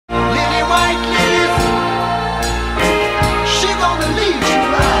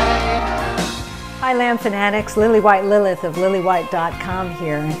Hi Lamb-fanatics, Lily White Lilith of lilywhite.com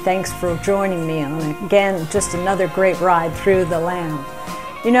here, and thanks for joining me on, again, just another great ride through the Lamb.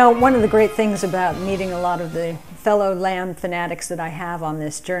 You know, one of the great things about meeting a lot of the fellow Lamb fanatics that I have on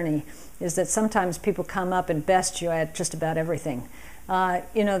this journey is that sometimes people come up and best you at just about everything.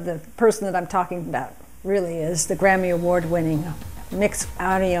 You know, the person that I'm talking about really is the Grammy Award-winning mixed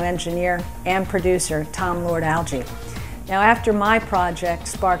audio engineer and producer Tom Lord-Alge. Now, after my project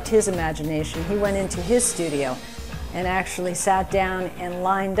sparked his imagination, he went into his studio and actually sat down and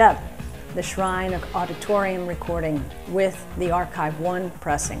lined up the Shrine Auditorium recording with the Archive 1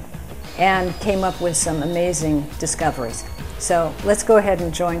 pressing and came up with some amazing discoveries. So let's go ahead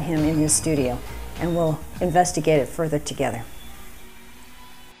and join him in his studio and we'll investigate it further together.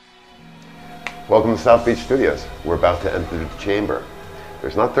 Welcome to South Beach Studios. We're about to enter the chamber.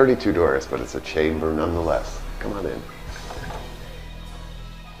 There's not 32 doors, but it's a chamber nonetheless. Come on in.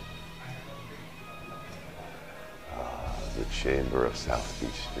 The chamber of South Beach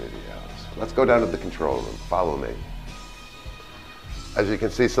Studios. Let's go down to the control room. Follow me. As you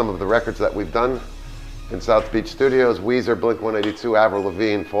can see, some of the records that we've done in South Beach Studios: Weezer, Blink-182, Avril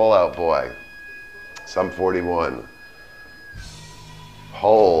Lavigne, Fall Out Boy, Sum 41,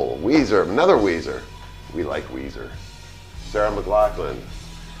 Hole, Weezer, another Weezer. We like Weezer. Sarah McLachlan.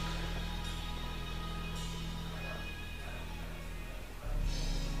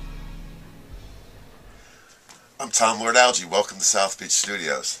 I'm Tom Lord-Alge. Welcome to South Beach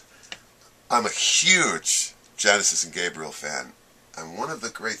Studios. I'm a huge Genesis and Gabriel fan, and one of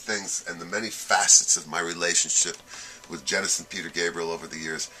the great things and the many facets of my relationship with Genesis and Peter Gabriel over the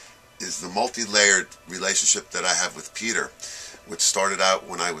years is the multi-layered relationship that I have with Peter, which started out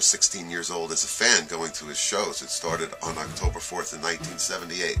when I was 16 years old as a fan going to his shows. It started on October 4th in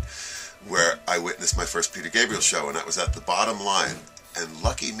 1978, where I witnessed my first Peter Gabriel show, and that was at the Bottom Line. And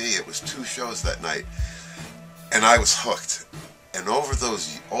lucky me, it was 2 shows that night. And I was hooked. And over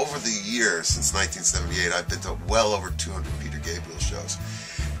the years, since 1978, I've been to well over 200 Peter Gabriel shows.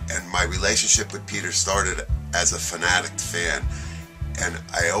 And my relationship with Peter started as a fanatic fan. And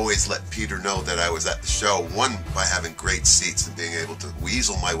I always let Peter know that I was at the show, one, by having great seats and being able to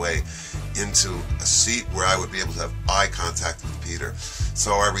weasel my way into a seat where I would be able to have eye contact with Peter.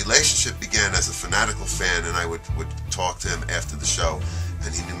 So our relationship began as a fanatical fan, and I would talk to him after the show,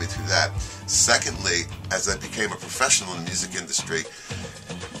 and he knew me through that. Secondly, as I became a professional in the music industry,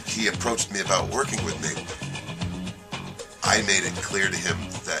 he approached me about working with me. I made it clear to him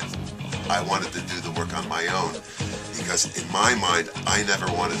that I wanted to do the work on my own, because in my mind, I never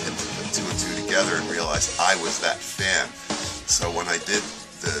wanted him to put 2 and 2 together and realize I was that fan. So when I did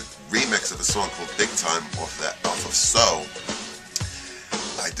the remix of a song called Big Time off of So,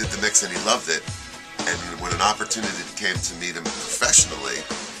 I did the mix and he loved it. And when an opportunity came to meet him professionally,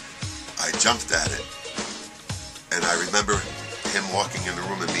 I jumped at it. And I remember him walking in the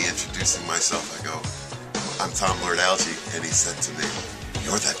room and me introducing myself. I go, I'm Tom Lord-Alge. And he said to me,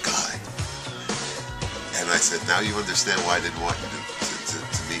 "You're that guy." And I said, "Now you understand why I didn't want you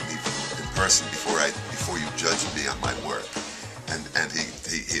to meet me in person before you judged me on my work." And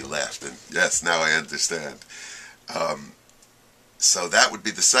he laughed. And yes, now I understand. So that would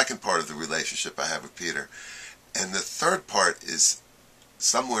be the second part of the relationship I have with Peter. And the third part is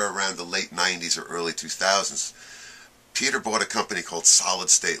somewhere around the late 90s or early 2000s, Peter bought a company called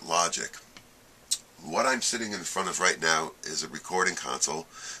Solid State Logic. What I'm sitting in front of right now is a recording console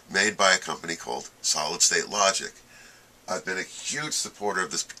made by a company called Solid State Logic. I've been a huge supporter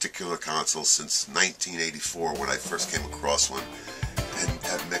of this particular console since 1984 when I first came across one, and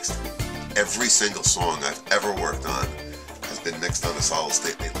have mixed every single song I've ever worked on has been mixed on a Solid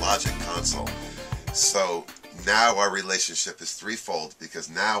State Logic console. So now our relationship is threefold, because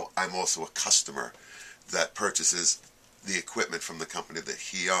now I'm also a customer that purchases the equipment from the company that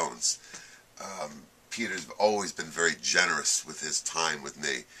he owns. Peter's always been very generous with his time with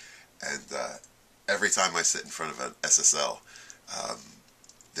me, and every time I sit in front of an SSL,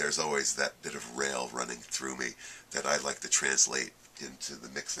 there's always that bit of rail running through me that I like to translate into the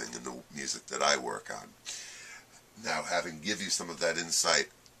mixing and the music that I work on. Now, having give you some of that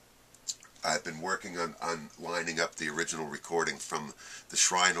insight, I've been working on lining up the original recording from the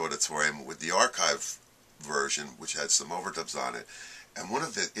Shrine Auditorium with the archive version, which had some overdubs on it. And one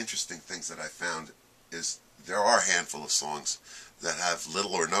of the interesting things that I found is there are a handful of songs that have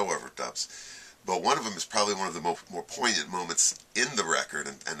little or no overdubs. But one of them is probably one of the more poignant moments in the record,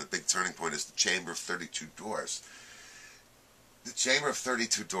 and the big turning point is the Chamber of 32 Doors. The Chamber of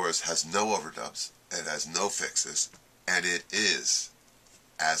 32 Doors has no overdubs, it has no fixes, and it is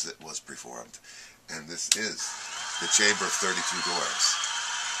as it was performed. And this is the Chamber of 32 Doors.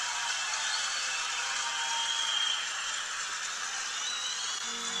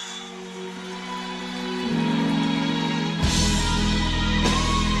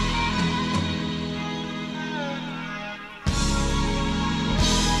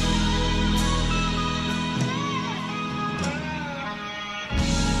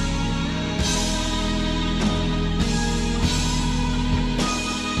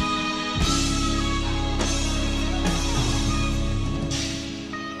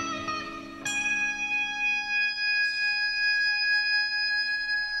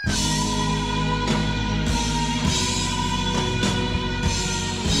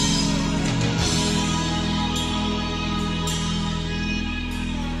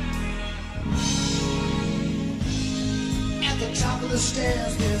 the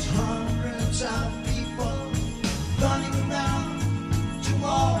stairs, there's hundreds of people running around to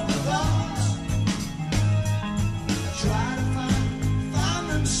all the bars. Try to find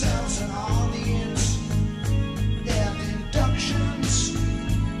themselves an audience. Their inductions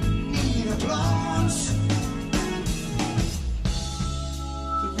need applause.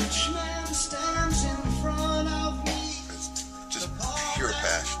 The rich man stands in front of me. It's just pure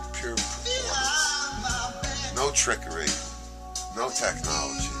passion, pure performance. No trickery, no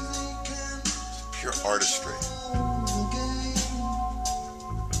technology, pure artistry,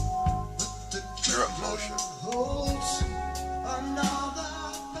 pure emotion.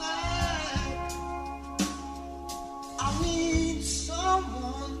 I need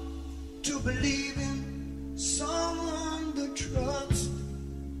someone to believe in, someone to trust.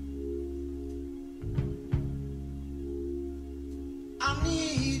 I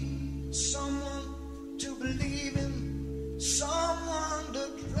need someone to believe in, someone to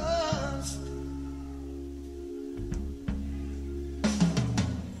trust.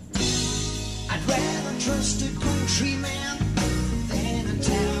 I'd rather trust a countryman than a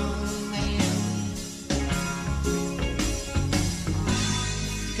town man.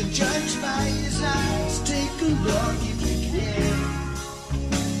 You can judge by his eyes, take a look if you can.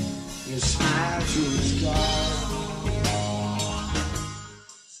 You smile to his God.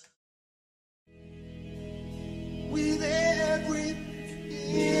 With everything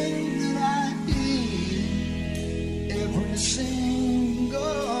that I need, every single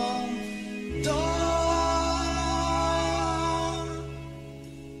door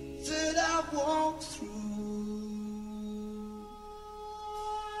that I walk through.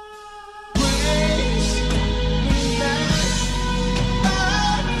 Praise me back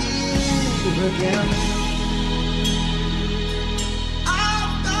here again.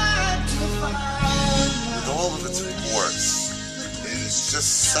 I've got to find With all of its warts, it is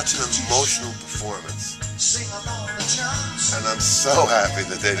just such an emotional performance. sing along the chants. And I'm so happy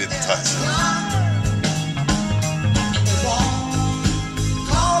that they didn't touch it.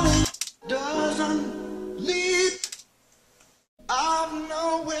 Calling doesn't lead. I've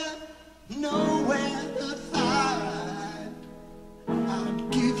nowhere to hide.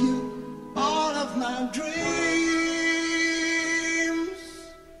 I'd give you all of my dreams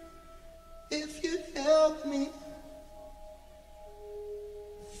if you'd help me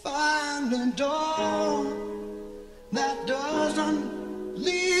find a door that doesn't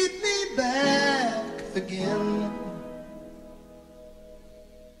lead me back again.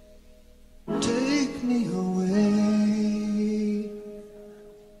 Take me away.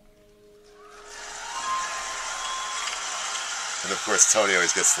 And of course, Tony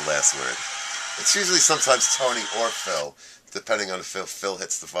always gets the last word. It's usually sometimes Tony or Phil, depending on if Phil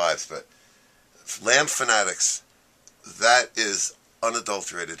hits the vibes. But Lamb-fanatic's, that is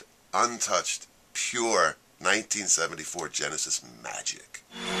unadulterated, untouched, pure 1974 Genesis magic.